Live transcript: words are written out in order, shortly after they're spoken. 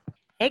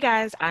Hey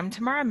guys, I'm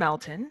Tamara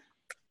Melton.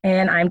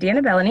 And I'm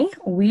Deanna Bellany.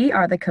 We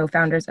are the co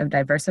founders of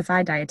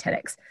Diversify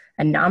Dietetics,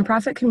 a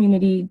nonprofit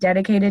community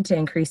dedicated to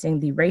increasing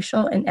the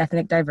racial and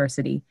ethnic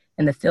diversity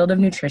in the field of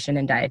nutrition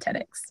and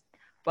dietetics.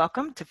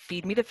 Welcome to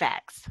Feed Me the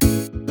Facts.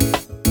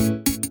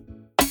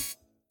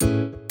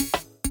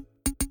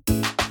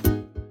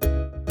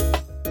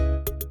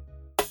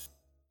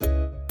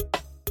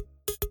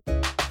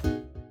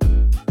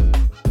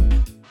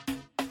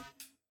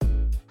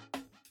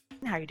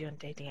 How are you doing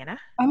today, Deanna?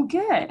 I'm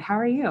good. How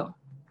are you?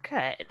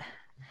 Good.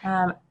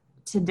 Um,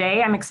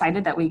 Today, I'm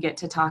excited that we get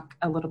to talk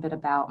a little bit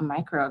about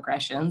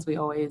microaggressions. We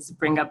always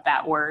bring up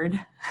that word.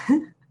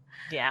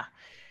 Yeah,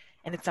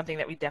 and it's something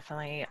that we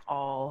definitely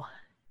all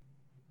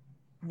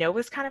know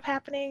is kind of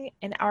happening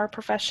in our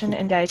profession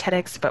in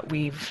dietetics, but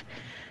we've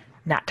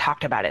not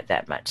talked about it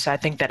that much. So I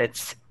think that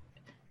it's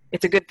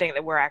a good thing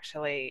that we're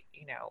actually,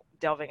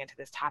 delving into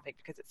this topic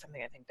because it's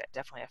something I think that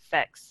definitely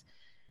affects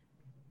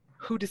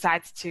who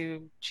decides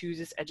to choose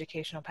this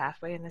educational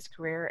pathway in this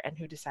career and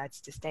who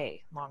decides to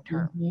stay long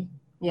term. Mhm.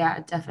 Yeah,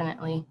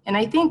 definitely. And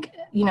I think,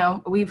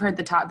 we've heard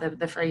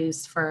the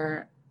phrase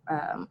for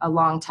a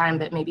long time,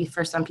 but maybe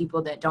for some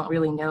people that don't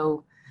really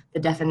know the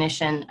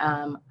definition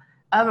of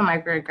a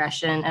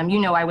microaggression,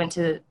 I went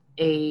to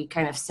a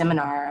kind of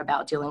seminar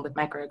about dealing with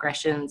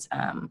microaggressions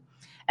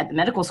at the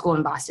medical school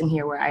in Boston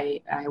here where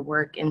I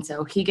work. And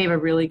so he gave a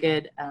really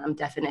good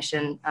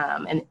definition,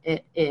 and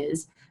it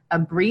is a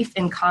brief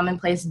and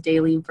commonplace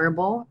daily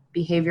verbal,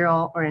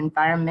 behavioral, or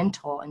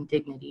environmental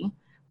indignity,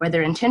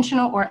 whether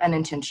intentional or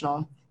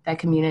unintentional, that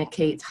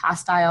communicates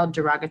hostile,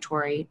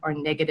 derogatory, or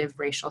negative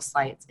racial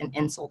slights and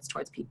insults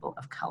towards people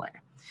of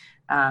color.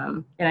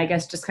 And I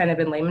guess just kind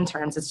of in layman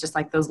terms, it's just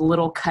like those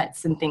little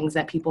cuts and things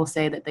that people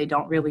say that they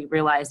don't really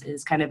realize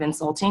is kind of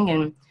insulting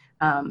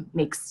and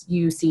makes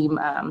you seem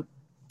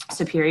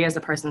superior as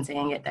a person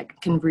saying it,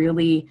 that can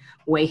really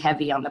weigh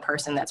heavy on the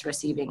person that's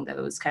receiving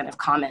those kind of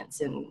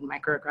comments and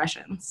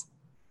microaggressions.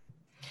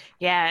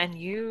 Yeah, and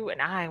you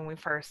and I, when we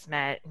first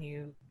met, and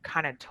you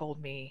kind of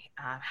told me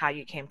how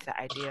you came to the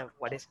idea of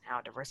what is now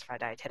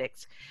diversified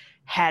dietetics,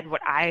 had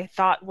what I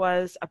thought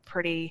was a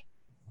pretty,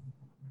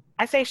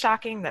 I say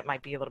shocking, that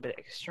might be a little bit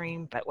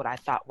extreme, but what I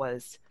thought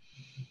was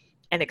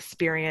an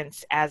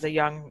experience as a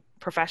young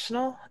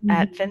professional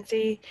at Mhm.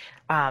 Fincey.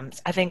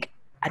 I think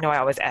I know I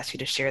always ask you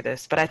to share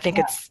this, but I think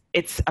Yeah.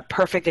 it's a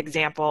perfect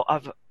example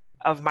of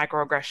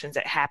microaggressions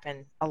that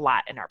happen a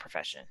lot in our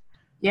profession.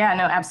 Yeah,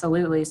 no,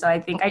 absolutely. So I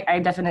think I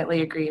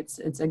definitely agree.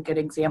 It's a good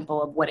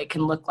example of what it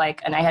can look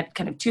like. And I had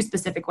kind of two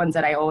specific ones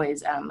that I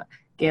always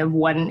give.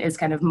 One is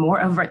kind of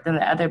more overt than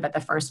the other, but the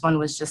first one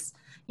was just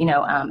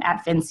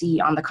at Fincey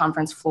on the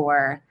conference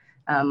floor,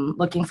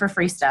 looking for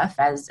free stuff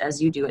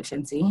as you do at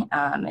Fincey.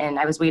 And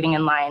I was waiting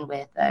in line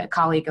with a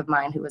colleague of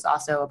mine who was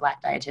also a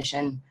Black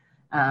dietitian.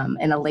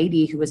 And a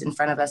lady who was in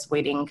front of us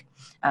waiting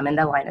in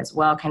the line as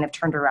well kind of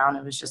turned around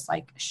and was just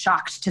like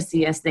shocked to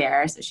see us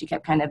there. So she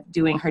kept kind of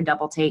doing her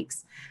double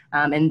takes,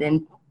 and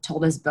then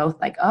told us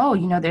both like, oh,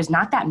 there's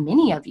not that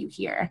many of you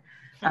here.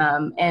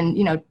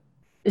 And,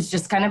 it's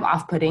just kind of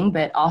off-putting,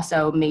 but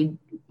also made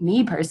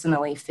me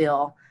personally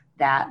feel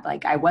that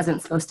like I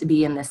wasn't supposed to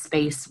be in this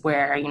space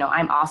where,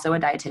 I'm also a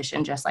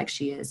dietitian just like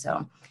she is.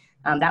 So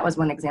that was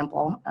one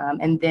example.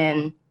 And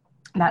then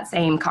that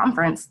same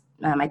conference,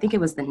 I think it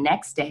was the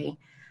next day,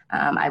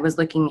 I was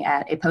looking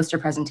at a poster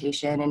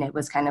presentation and it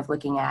was kind of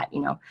looking at,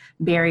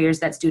 barriers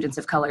that students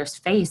of colors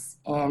face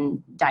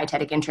in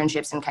dietetic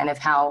internships and kind of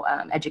how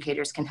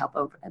educators can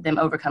help them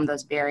overcome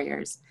those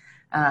barriers.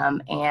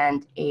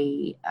 And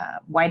a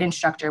white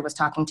instructor was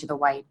talking to the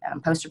white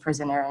poster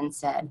presenter and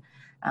said,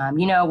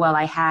 well,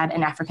 I had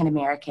an African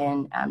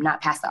American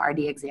not pass the RD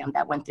exam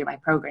that went through my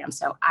program,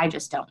 so I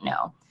just don't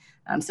know.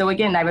 So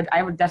again,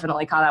 I would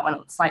definitely call that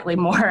one slightly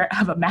more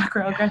of a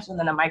macroaggression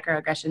than a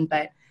microaggression,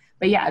 but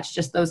yeah, it's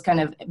just those kind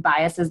of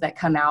biases that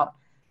come out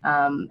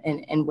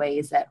in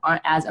ways that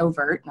aren't as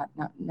overt, not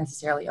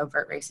necessarily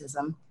overt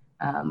racism,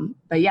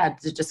 but yeah,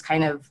 to just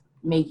kind of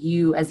make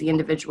you as the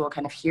individual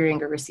kind of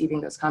hearing or receiving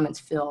those comments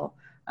feel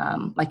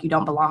like you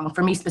don't belong.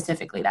 For me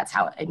specifically, that's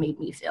how it made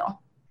me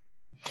feel.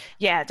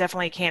 Yeah,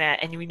 definitely can.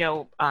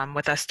 And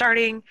with us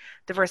starting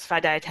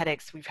Diversified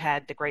Dietetics, we've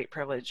had the great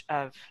privilege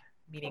of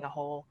meeting a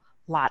whole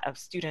lot of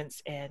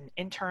students and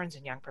interns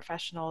and young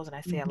professionals. And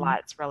I say a Mm-hmm. lot,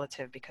 it's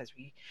relative because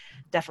we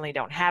definitely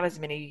don't have as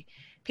many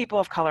people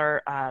of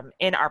color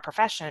in our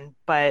profession,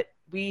 but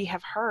we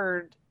have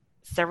heard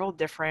several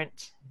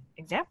different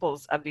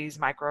examples of these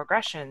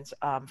microaggressions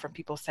from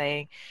people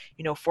saying,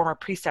 former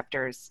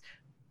preceptors,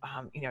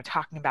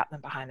 talking about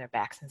them behind their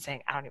backs and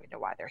saying, I don't even know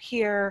why they're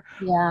here,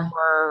 Yeah.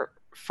 or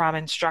from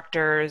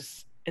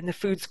instructors in the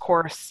foods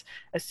course,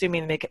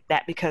 assuming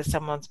that because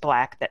someone's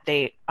Black, that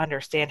they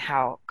understand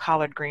how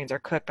collard greens are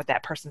cooked, but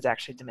that person's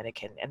actually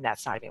Dominican and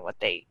that's not even what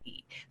they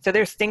eat. So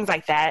there's things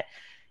like that.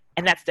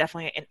 And that's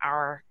definitely in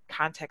our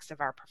context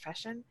of our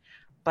profession.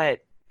 But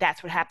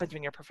that's what happens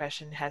when your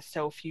profession has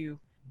so few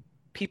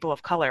people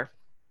of color,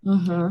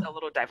 Mm-hmm. so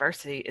little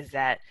diversity, is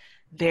that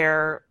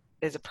there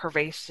is a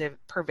pervasive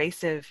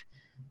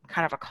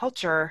kind of a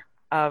culture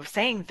of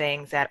saying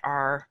things that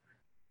are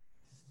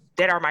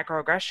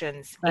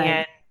microaggressions. Right.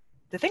 And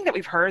the thing that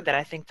we've heard that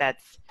I think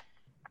that's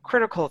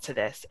critical to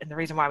this, and the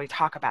reason why we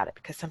talk about it,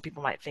 because some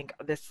people might think,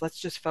 oh, this, let's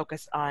just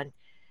focus on,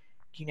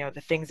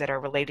 the things that are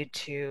related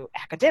to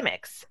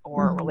academics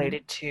or Mhm.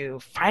 related to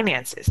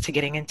finances to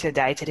getting into a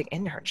dietetic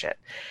internship.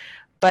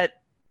 But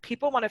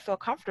people want to feel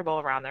comfortable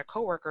around their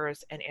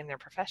coworkers and in their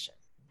profession.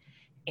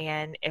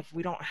 And if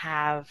we don't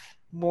have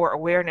more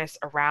awareness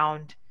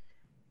around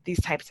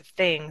these types of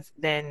things,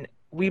 then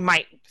we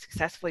might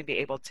successfully be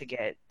able to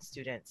get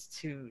students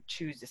to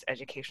choose this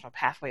educational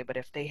pathway. But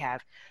if they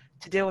have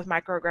to deal with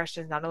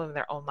microaggressions, not only in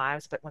their own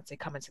lives, but once they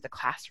come into the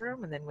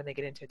classroom and then when they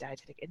get into a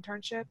dietetic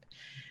internship,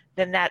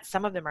 then that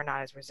some of them are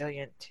not as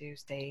resilient to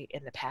stay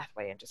in the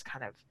pathway and just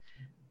kind of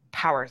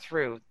power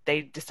through.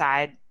 They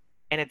decide,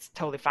 and it's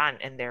totally fine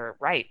and they're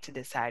right to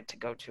decide to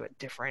go to a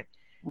different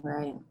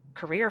Right.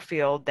 career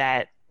field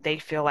that they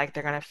feel like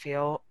they're going to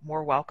feel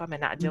more welcome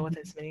and not deal with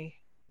Mhm. as many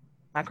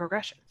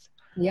microaggressions.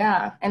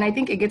 Yeah. And I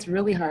think it gets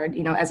really hard,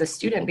 as a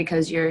student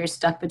because you're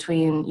stuck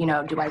between,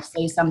 do I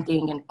say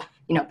something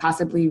and,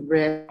 possibly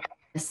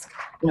risk,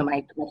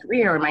 my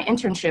career or my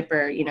internship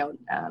or,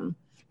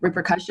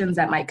 repercussions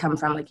that might come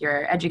from like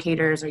your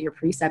educators or your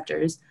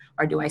preceptors,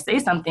 or do I say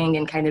something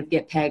and kind of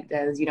get pegged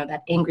as,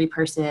 that angry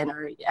person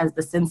or as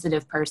the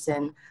sensitive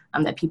person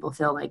that people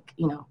feel like,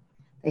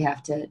 they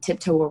have to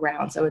tiptoe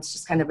around. So it's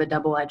just kind of a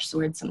double-edged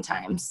sword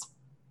sometimes.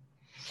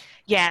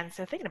 Yeah, and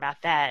so thinking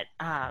about that,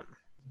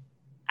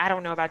 I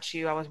don't know about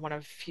you. I was one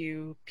of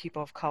few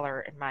people of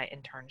color in my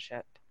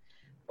internship.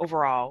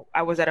 Overall,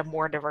 I was at a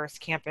more diverse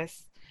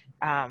campus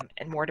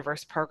and more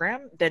diverse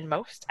program than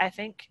most, I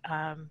think,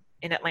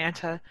 in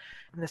Atlanta,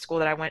 in the school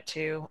that I went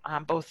to,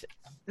 both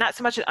not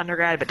so much in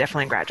undergrad, but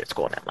definitely in graduate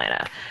school in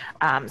Atlanta.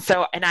 And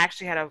I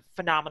actually had a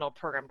phenomenal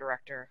program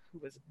director who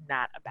was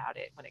not about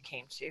it when it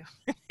came to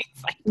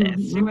things like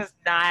this. She Mm-hmm. was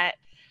not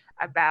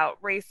about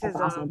That's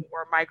racism awesome.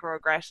 or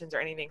microaggressions or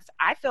anything. So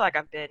I feel like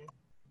I've been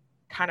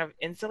kind of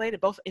insulated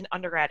both in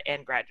undergrad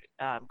and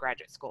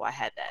graduate school. I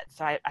had that,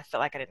 so I felt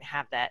like I didn't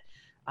have that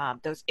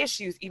those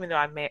issues, even though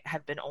I may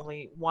have been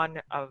only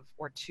one of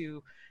or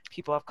two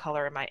people of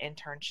color in my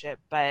internship.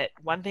 But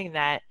one thing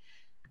that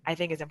I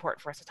think is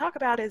important for us to talk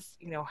about is,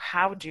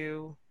 how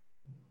do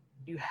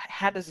you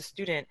have as a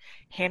student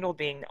handle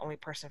being the only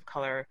person of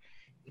color,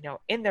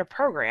 in their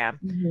program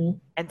Mm-hmm.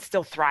 and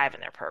still thrive in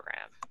their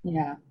program?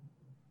 Yeah.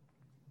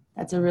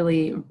 That's a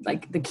really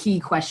like the key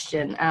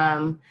question.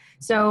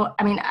 So,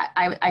 I mean,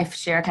 I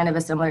share kind of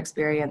a similar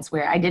experience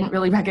where I didn't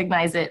really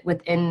recognize it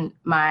within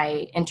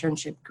my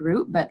internship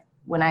group, but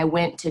when I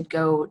went to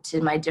go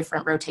to my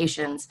different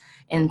rotations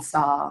and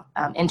saw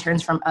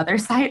interns from other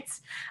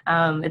sites,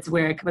 it's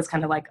where it was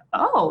kind of like,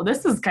 oh,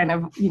 this is kind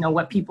of,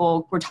 what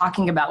people were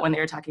talking about when they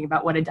were talking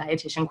about what a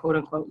dietitian, quote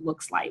unquote,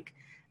 looks like.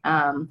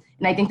 And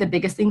I think the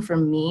biggest thing for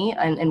me,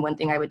 and one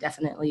thing I would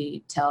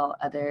definitely tell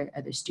other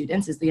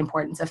students, is the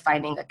importance of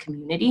finding a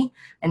community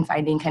and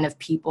finding kind of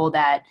people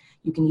that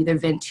you can either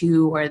vent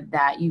to or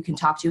that you can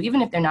talk to,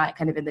 even if they're not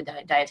kind of in the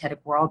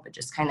dietetic world, but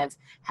just kind of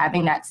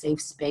having that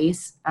safe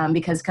space,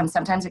 because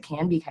sometimes it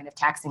can be kind of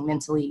taxing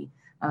mentally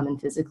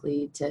and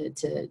physically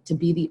to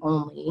be the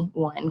only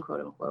one,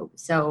 quote unquote.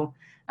 So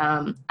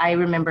I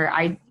remember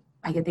I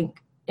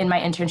think in my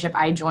internship,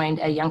 I joined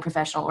a young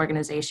professional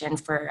organization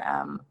for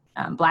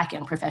Black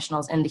young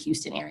professionals in the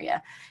Houston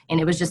area. And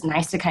it was just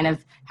nice to kind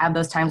of have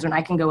those times when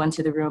I can go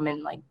into the room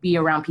and like be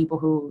around people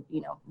who,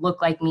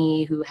 look like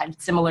me, who had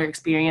similar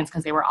experience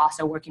because they were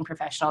also working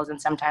professionals and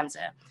sometimes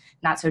a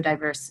not so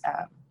diverse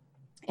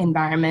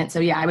environment. So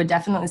yeah, I would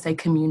definitely say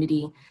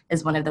community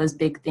is one of those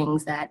big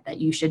things that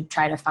you should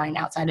try to find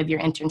outside of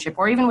your internship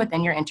or even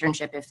within your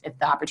internship if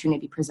the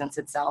opportunity presents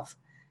itself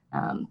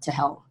to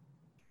help.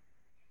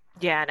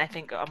 Yeah, and I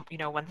think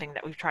one thing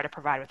that we've tried to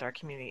provide with our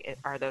community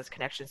are those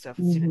connections. So if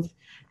a Mm-hmm. student's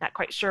not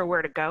quite sure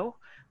where to go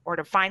or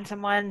to find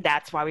someone,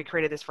 that's why we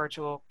created this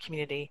virtual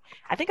community.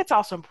 I think it's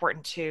also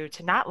important to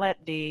not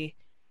let the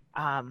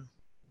um,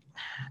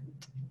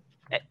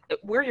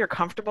 where you're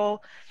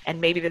comfortable, and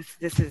maybe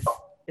this is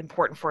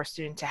important for a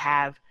student to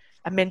have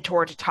a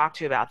mentor to talk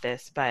to about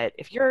this. But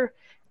if you're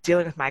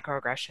dealing with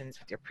microaggressions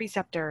with your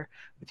preceptor,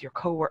 with your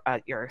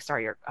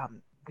your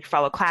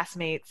fellow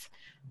classmates,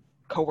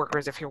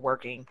 coworkers if you're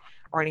working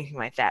or anything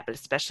like that, but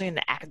especially in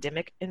the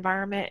academic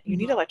environment, you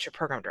need to let your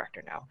program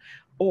director know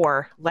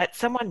or let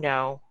someone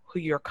know who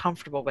you're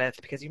comfortable with,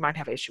 because you might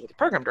have an issue with the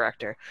program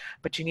director,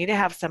 but you need to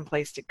have some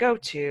place to go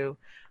to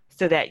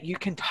so that you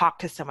can talk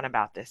to someone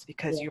about this,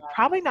 because you're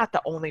probably not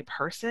the only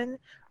person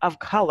of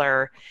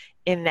color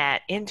in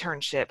that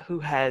internship who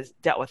has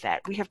dealt with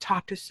that. We have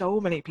talked to so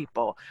many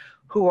people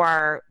who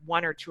are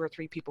one or two or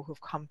three people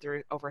who've come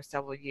through over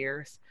several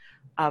years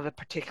of a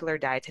particular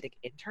dietetic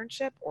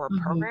internship or a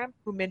Mm-hmm. program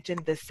who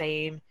mentioned the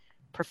same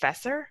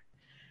professor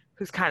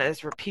who's kind of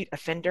this repeat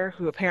offender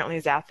who apparently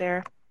is out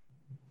there,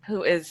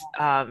 who is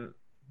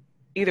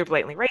either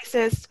blatantly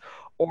racist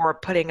or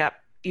putting up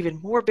even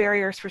more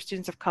barriers for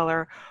students of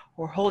color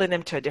or holding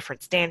them to a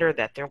different standard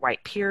that their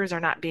white peers are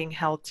not being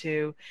held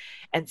to.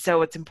 And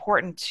so it's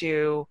important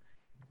to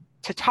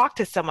to talk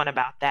to someone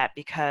about that,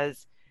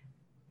 because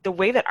the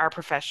way that our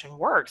profession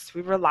works,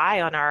 we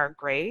rely on our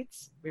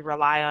grades, we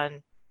rely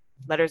on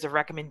letters of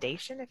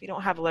recommendation. If you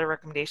don't have a letter of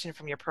recommendation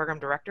from your program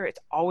director, it's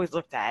always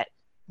looked at,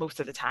 most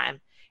of the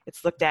time,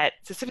 it's looked at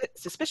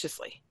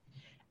suspiciously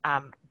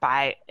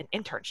by an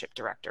internship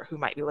director who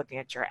might be looking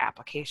at your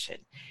application.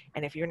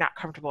 And if you're not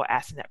comfortable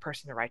asking that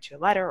person to write you a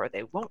letter, or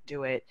they won't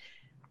do it,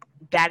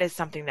 that is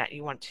something that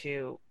you want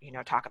to,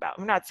 talk about.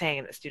 I'm not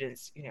saying that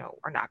students,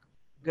 are not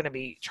going to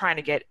be trying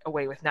to get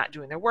away with not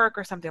doing their work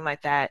or something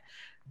like that,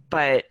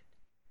 but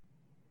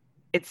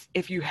it's,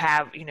 if you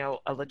have,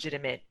 a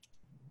legitimate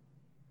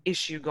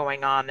issue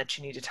going on, that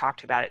you need to talk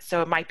to about it.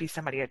 So it might be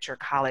somebody at your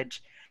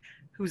college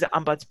who's an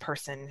ombuds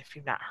person, if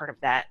you've not heard of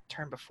that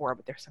term before,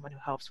 but there's someone who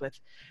helps with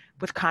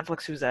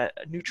conflicts, who's a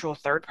neutral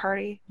third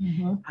party.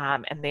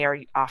 And they are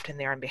often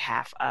there on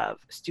behalf of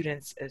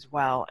students as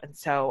well. And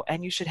so,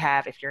 and you should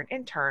have, if you're an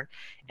intern,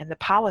 and the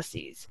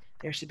policies,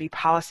 there should be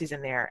policies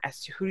in there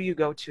as to who do you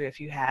go to if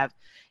you have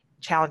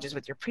challenges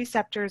with your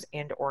preceptors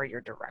and or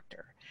your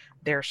director.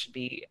 There should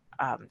be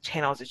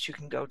channels that you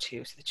can go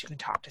to so that you can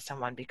talk to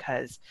someone,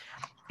 because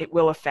it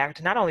will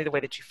affect not only the way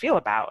that you feel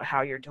about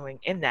how you're doing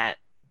in that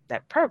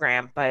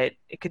program, but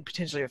it could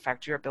potentially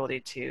affect your ability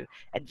to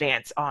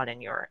advance on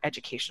in your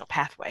educational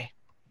pathway.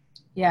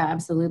 Yeah,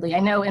 absolutely. I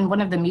know in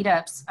one of the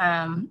meetups,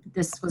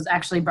 this was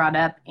actually brought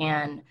up,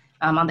 and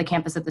on the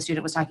campus that the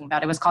student was talking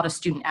about, it was called a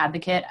student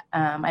advocate.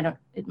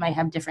 It might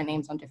have different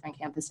names on different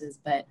campuses,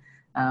 but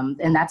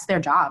and that's their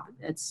job.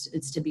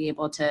 It's to be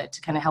able to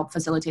kind of help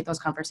facilitate those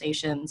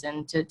conversations,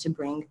 and to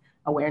bring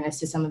awareness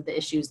to some of the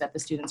issues that the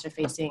students are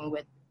facing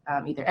with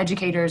either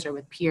educators or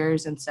with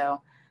peers. And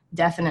so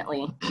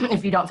definitely,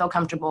 if you don't feel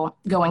comfortable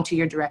going to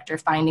your director,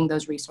 finding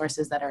those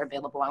resources that are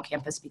available on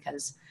campus,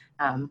 because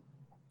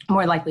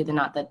more likely than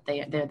not that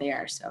they're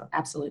there. So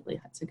absolutely,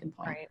 that's a good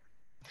point. Right.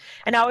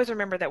 And always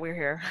remember that we're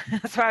here.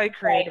 That's why we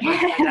created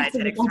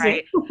Dietetics,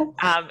 right?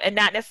 And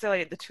not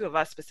necessarily the two of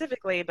us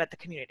specifically, but the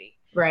community.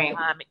 Right.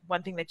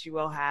 One thing that you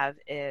will have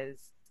is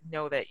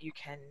know that you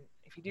can,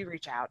 if you do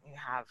reach out and you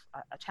have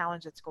a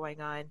challenge that's going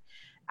on,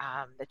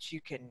 that you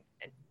can,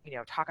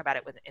 talk about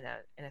it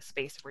in a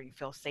space where you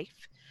feel safe.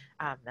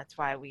 That's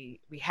why we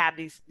have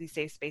these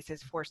safe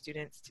spaces for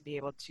students to be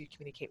able to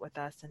communicate with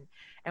us,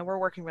 and we're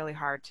working really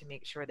hard to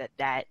make sure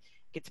that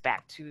gets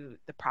back to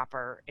the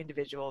proper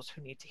individuals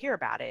who need to hear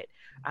about it,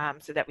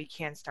 so that we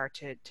can start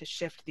to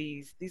shift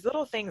these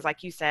little things.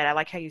 Like you said, I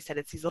like how you said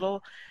it's these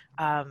little,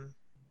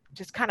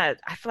 just kind of,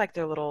 I feel like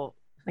they're little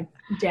like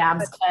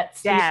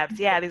cuts.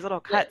 Yeah, these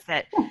little cuts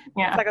that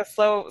it's like a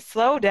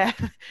slow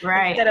death,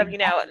 right? Instead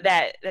of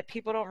that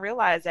people don't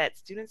realize that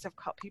students of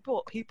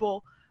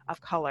people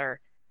of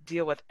color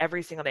deal with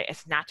every single day.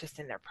 It's not just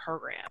in their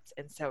programs,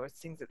 and so it's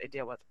things that they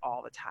deal with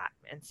all the time.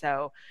 And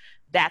so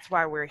that's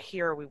why we're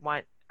here. We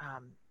want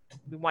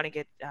to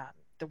get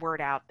the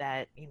word out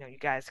that you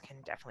guys can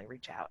definitely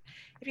reach out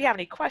if you have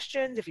any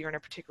questions. If you're in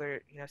a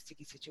particular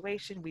sticky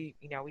situation, we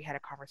had a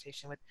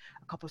conversation with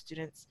a couple of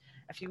students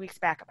a few weeks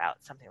back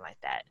about something like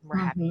that, and we're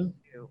happy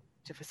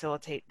to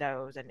facilitate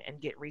those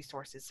and get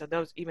resources. So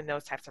those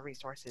types of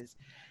resources,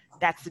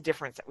 that's the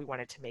difference that we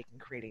wanted to make in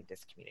creating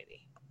this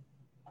community.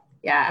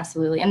 Yeah,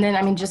 absolutely. And then,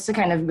 I mean, just to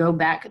kind of go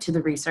back to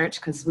the research,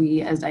 because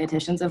we as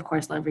dietitians, of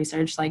course, love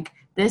research. Like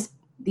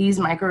these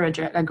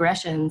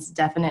microaggressions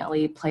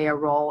definitely play a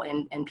role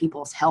in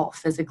people's health,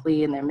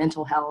 physically, and their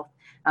mental health.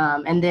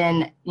 And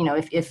then,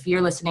 if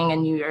you're listening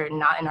and you're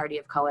not an RD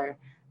of color,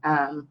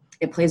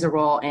 it plays a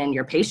role in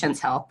your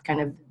patient's health,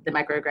 kind of the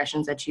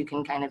microaggressions that you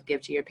can kind of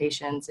give to your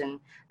patients, and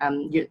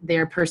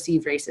their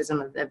perceived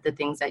racism of the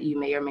things that you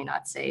may or may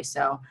not say.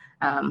 So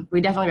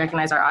we definitely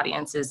recognize our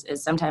audience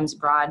is sometimes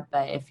broad,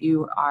 but if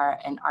you are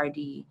an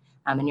RD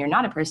and you're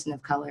not a person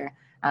of color,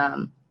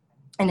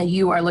 and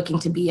you are looking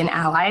to be an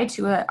ally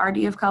to a RD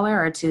of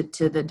color or to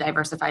the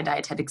Diversified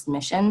Dietetics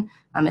mission,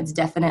 it's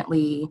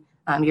definitely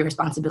your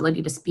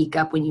responsibility to speak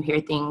up when you hear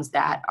things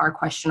that are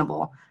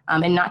questionable,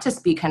 and not to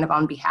speak kind of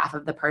on behalf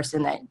of the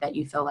person that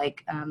you feel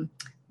like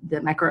the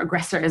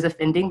microaggressor is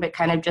offending, but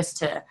kind of just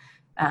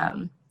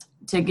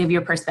to give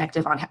your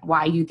perspective on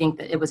why you think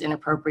that it was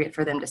inappropriate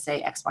for them to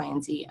say X, Y,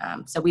 and Z.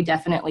 So we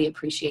definitely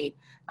appreciate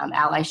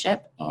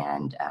allyship,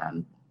 and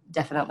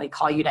definitely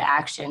call you to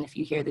action if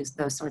you hear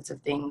those sorts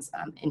of things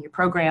in your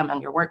program,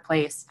 on your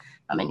workplace,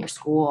 in your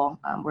school,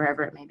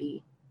 wherever it may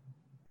be.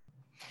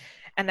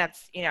 And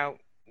that's,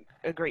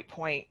 a great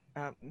point.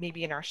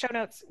 Maybe in our show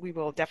notes, we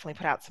will definitely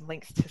put out some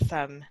links to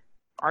some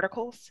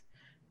articles,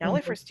 not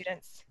only for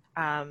students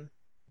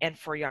and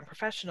for young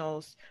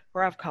professionals who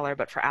are of color,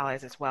 but for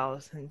allies as well.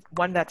 And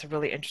one that's a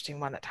really interesting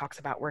one that talks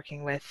about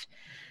working with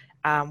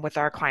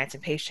our clients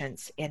and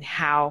patients, and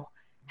how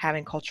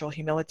having cultural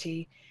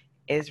humility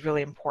is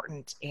really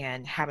important,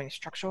 and having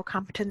structural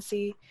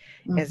competency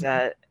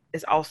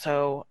is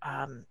also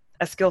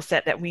a skill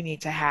set that we need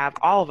to have,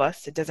 all of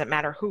us. It doesn't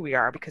matter who we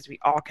are, because we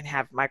all can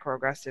have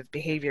microaggressive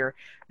behavior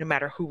no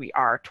matter who we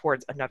are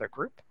towards another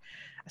group.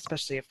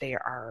 especially if they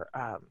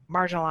are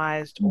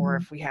marginalized or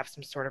Mhm. if we have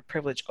some sort of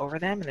privilege over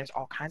them, and there's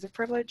all kinds of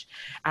privilege.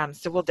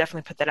 So we'll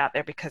definitely put that out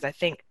there because I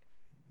think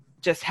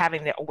just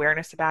having the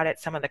awareness about it,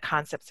 some of the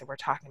concepts that we're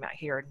talking about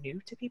here are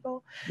new to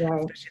people, Right.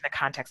 especially in the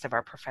context of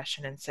our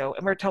profession. And so,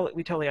 and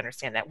we totally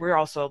understand that. We're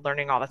also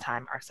learning all the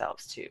time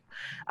ourselves too,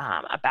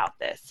 about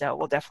this. So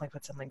we'll definitely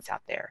put some links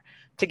out there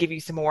to give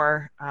you some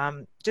more,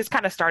 just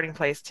kind of starting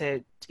place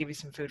to give you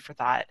some food for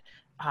thought.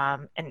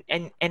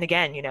 And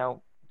again,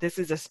 this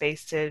is a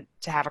space to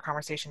have a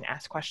conversation,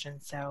 ask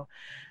questions. So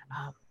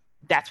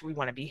that's what we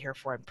want to be here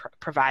for and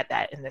provide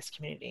that in this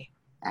community.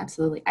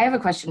 Absolutely. I have a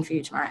question for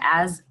you, Tamara.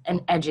 As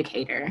an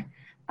educator,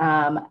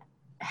 um,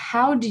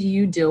 how do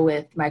you deal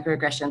with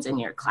microaggressions in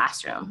your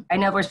classroom? I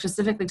know we're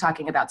specifically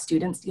talking about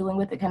students dealing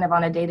with it kind of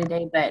on a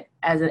day-to-day, but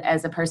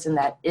as a person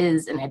that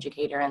is an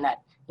educator and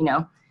that,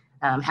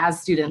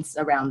 has students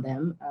around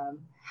them,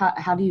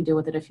 how do you deal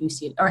with it if you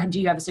see it? Or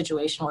do you have a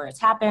situation where it's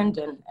happened,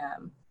 and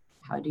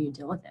how do you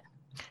deal with it?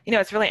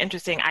 It's really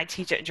interesting. I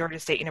teach at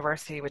Georgia State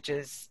University, which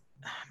is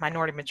a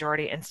minority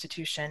majority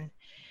institution.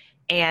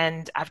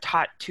 And I've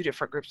taught two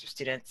different groups of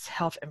students,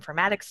 health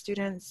informatics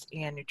students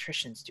and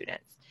nutrition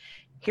students.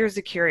 Here's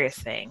the curious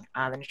thing.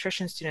 The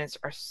nutrition students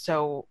there's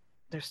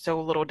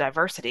so little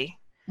diversity,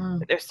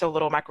 Mm. there's so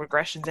little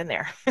microaggressions in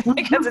there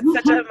because it's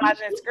such a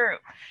homogenous group.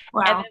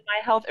 And Wow. then my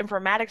health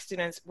informatics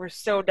students were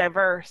so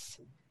diverse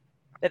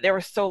that there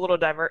was so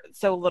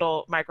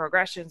little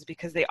microaggressions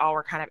because they all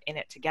were kind of in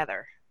it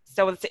together.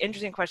 So it's an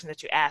interesting question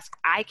that you ask.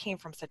 I came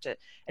from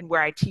and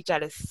where I teach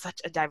at is such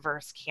a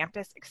diverse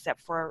campus,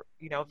 except for,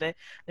 the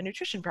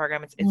nutrition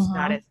program, it's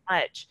not Mm-hmm. as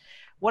much.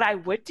 What I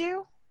would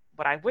do,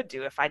 what I would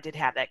do if I did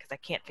have that, because I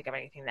can't think of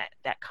anything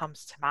that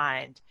comes to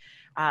mind.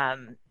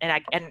 And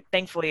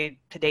thankfully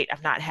to date,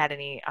 I've not had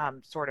any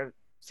sort of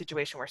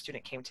situation where a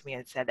student came to me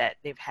and said that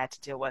they've had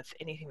to deal with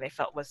anything they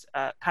felt was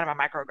kind of a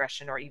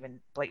microaggression or even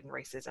blatant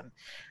racism.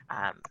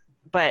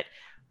 But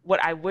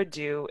what I would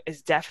do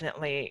is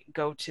definitely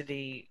go to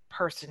the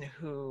person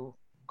who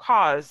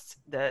caused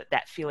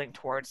that feeling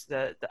towards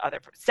the other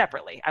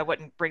separately. I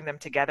wouldn't bring them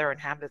together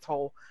and have this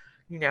whole,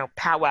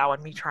 powwow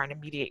and me trying to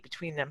mediate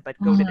between them, but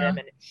go to them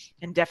Mm-hmm.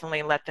 and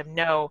definitely let them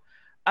know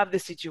of the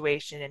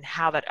situation and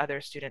how that other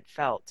student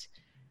felt.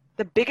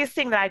 The biggest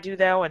thing that I do,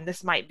 though, and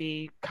this might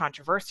be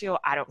controversial,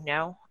 I don't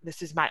know.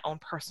 This is my own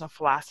personal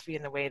philosophy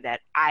in the way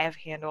that I have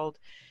handled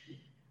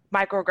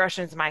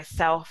microaggressions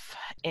myself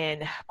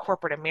in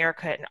corporate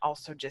America and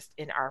also just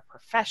in our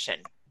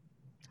profession.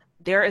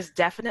 There is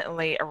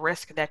definitely a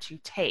risk that you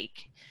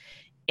take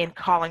in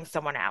calling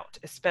someone out,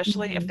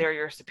 especially if Mm-hmm. they're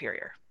your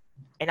superior.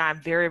 And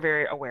I'm very,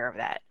 very aware of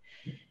that.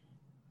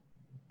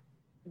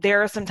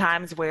 There are some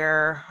times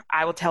where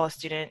I will tell a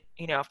student,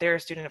 if they're a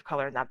student of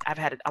color, and I've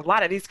had a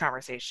lot of these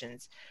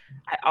conversations,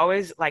 I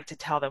always like to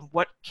tell them,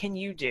 what can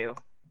you do?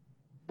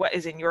 What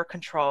is in your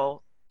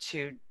control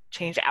to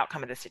change the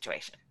outcome of the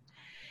situation?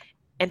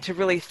 And to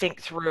really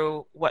think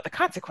through what the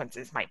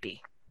consequences might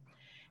be.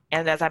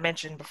 And as I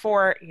mentioned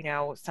before,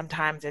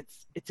 sometimes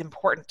it's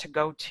important to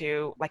go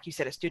to, like you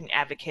said, a student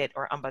advocate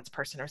or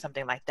ombudsperson or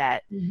something like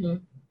that. Mm-hmm.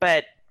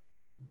 But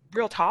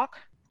real talk,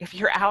 if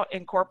you're out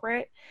in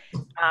corporate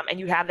and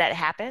you have that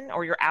happen,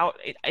 or you're out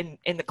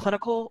in the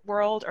clinical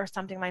world or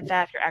something like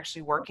that, if you're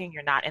actually working,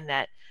 you're not in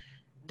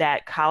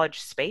that college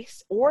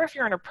space, or if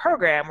you're in a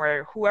program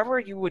where whoever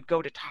you would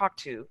go to talk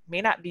to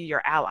may not be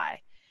your ally,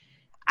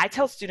 I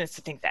tell students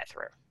to think that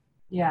through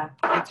Yeah.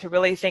 and to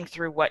really think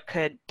through what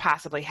could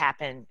possibly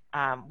happen,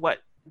 what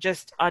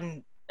just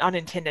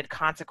unintended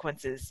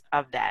consequences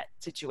of that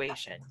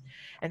situation,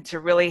 and to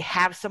really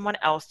have someone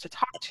else to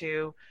talk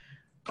to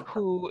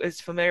who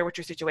is familiar with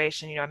your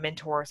situation, a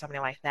mentor or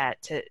something like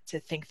that, to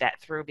think that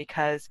through,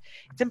 because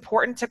it's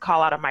important to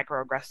call out a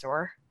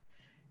microaggressor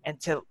and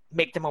to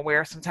make them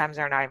aware. Sometimes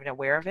they're not even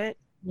aware of it,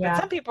 but Yeah.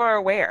 some people are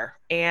aware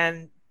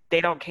and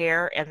they don't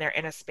care, and they're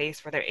in a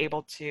space where they're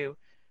able to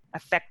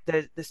affect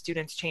the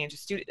student's change.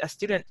 A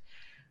student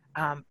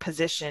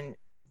position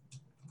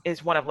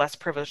is one of less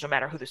privilege no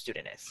matter who the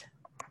student is.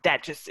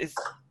 That just is,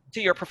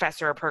 to your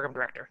professor or program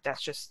director,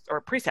 that's just, or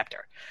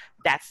preceptor,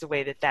 that's the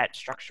way that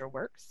structure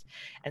works.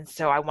 And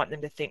so I want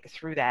them to think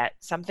through that.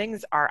 Some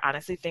things are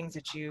honestly things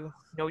that you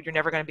know you're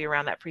never going to be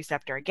around that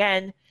preceptor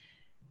again.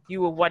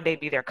 You will one day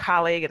be their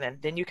colleague,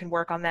 and then you can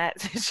work on that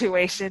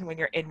situation when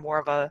you're in more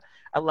of a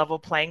level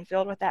playing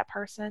field with that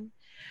person.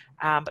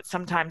 But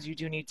sometimes you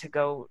do need to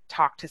go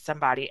talk to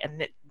somebody,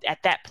 and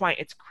at that point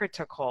it's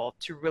critical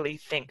to really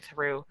think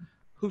through,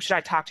 who should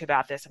I talk to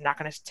about this? I'm not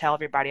going to tell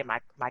everybody in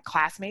my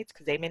classmates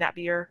because they may not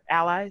be your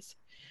allies,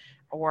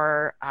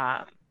 or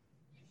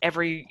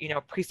every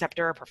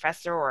preceptor or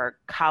professor or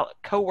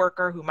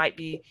co-worker who might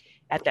be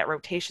at that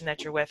rotation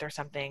that you're with or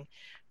something,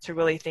 to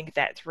really think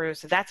that through.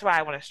 So that's why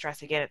I want to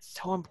stress again, it's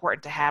so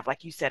important to have,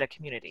 like you said, a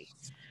community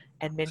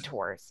and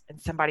mentors and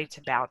somebody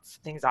to bounce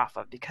things off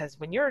of, because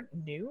when you're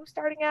new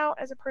starting out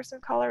as a person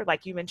of color,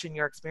 like you mentioned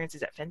your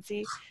experiences at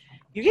Fancy,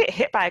 you get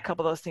hit by a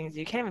couple of those things,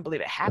 you can't even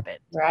believe it happened,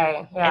 Right.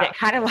 and Yeah. it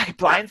kind of like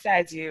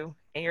blindsides you,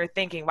 and you're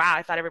thinking, wow,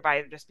 I thought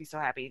everybody would just be so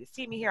happy to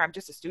see me here. I'm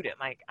just a student.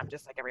 Like, I'm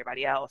just like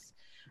everybody else.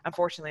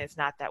 Unfortunately, it's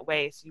not that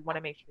way. So you want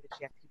to make sure that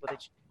you have people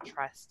that you can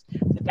trust. So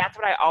that's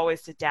what I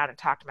always sit down and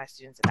talk to my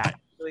students about,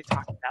 really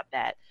talking about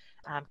that,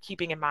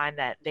 keeping in mind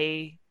that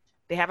they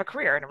have a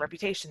career and a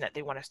reputation that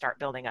they want to start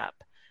building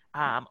up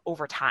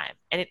over time.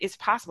 And it is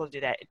possible to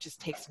do that. It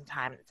just takes some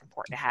time, and it's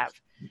important to have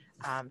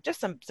just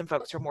some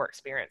folks who are more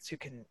experienced who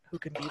can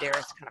be there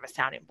as kind of a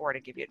sounding board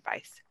and give you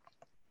advice.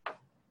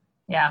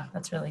 Yeah,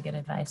 that's really good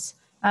advice.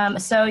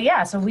 So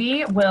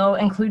we will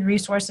include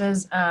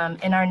resources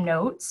in our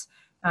notes.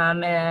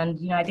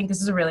 And, I think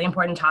this is a really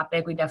important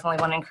topic. We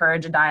definitely want to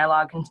encourage a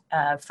dialogue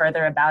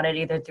further about it,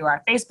 either through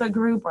our Facebook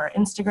group or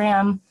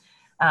Instagram,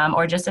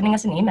 or just sending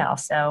us an email.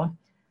 So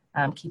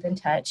keep in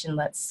touch and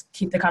let's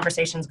keep the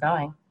conversations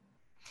going.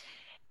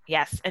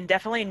 Yes, and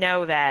definitely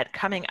know that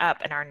coming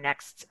up in our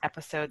next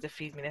episodes of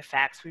Feed Me the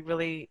Facts, we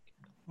really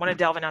want to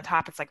delve in on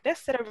topics like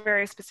this that are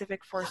very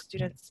specific for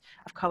students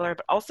of color,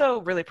 but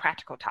also really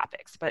practical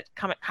topics, but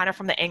kind of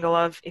from the angle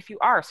of if you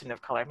are a student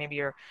of color, maybe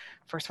you're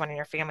first one in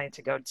your family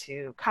to go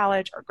to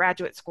college or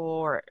graduate school,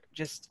 or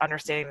just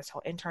understanding this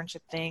whole internship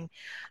thing.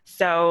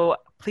 So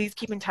please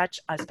keep in touch,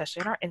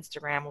 especially on our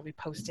Instagram. We'll be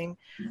posting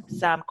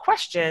some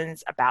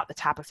questions about the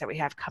topics that we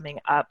have coming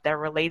up that are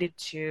related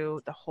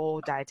to the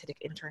whole dietetic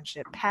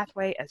internship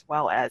pathway, as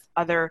well as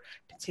other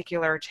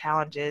particular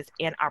challenges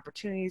and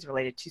opportunities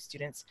related to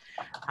students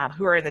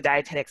who are in the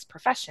dietetics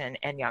profession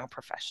and young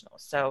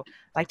professionals. So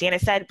like Dana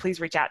said, please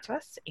reach out to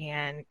us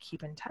and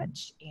keep in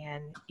touch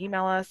and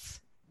email us,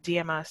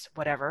 DM us,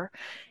 whatever.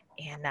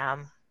 And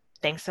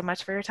thanks so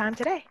much for your time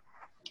today.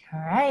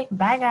 All right.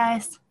 Bye,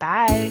 guys.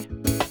 Bye.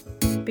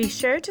 Be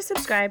sure to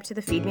subscribe to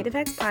the Feed Me the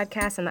Facts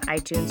podcast on the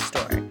iTunes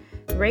store.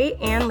 Rate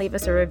and leave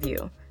us a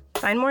review.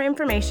 Find more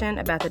information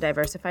about the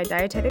Diversified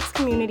Dietetics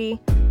community,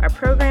 our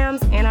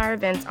programs, and our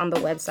events on the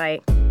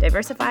website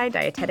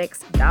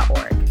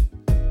diversifieddietetics.org.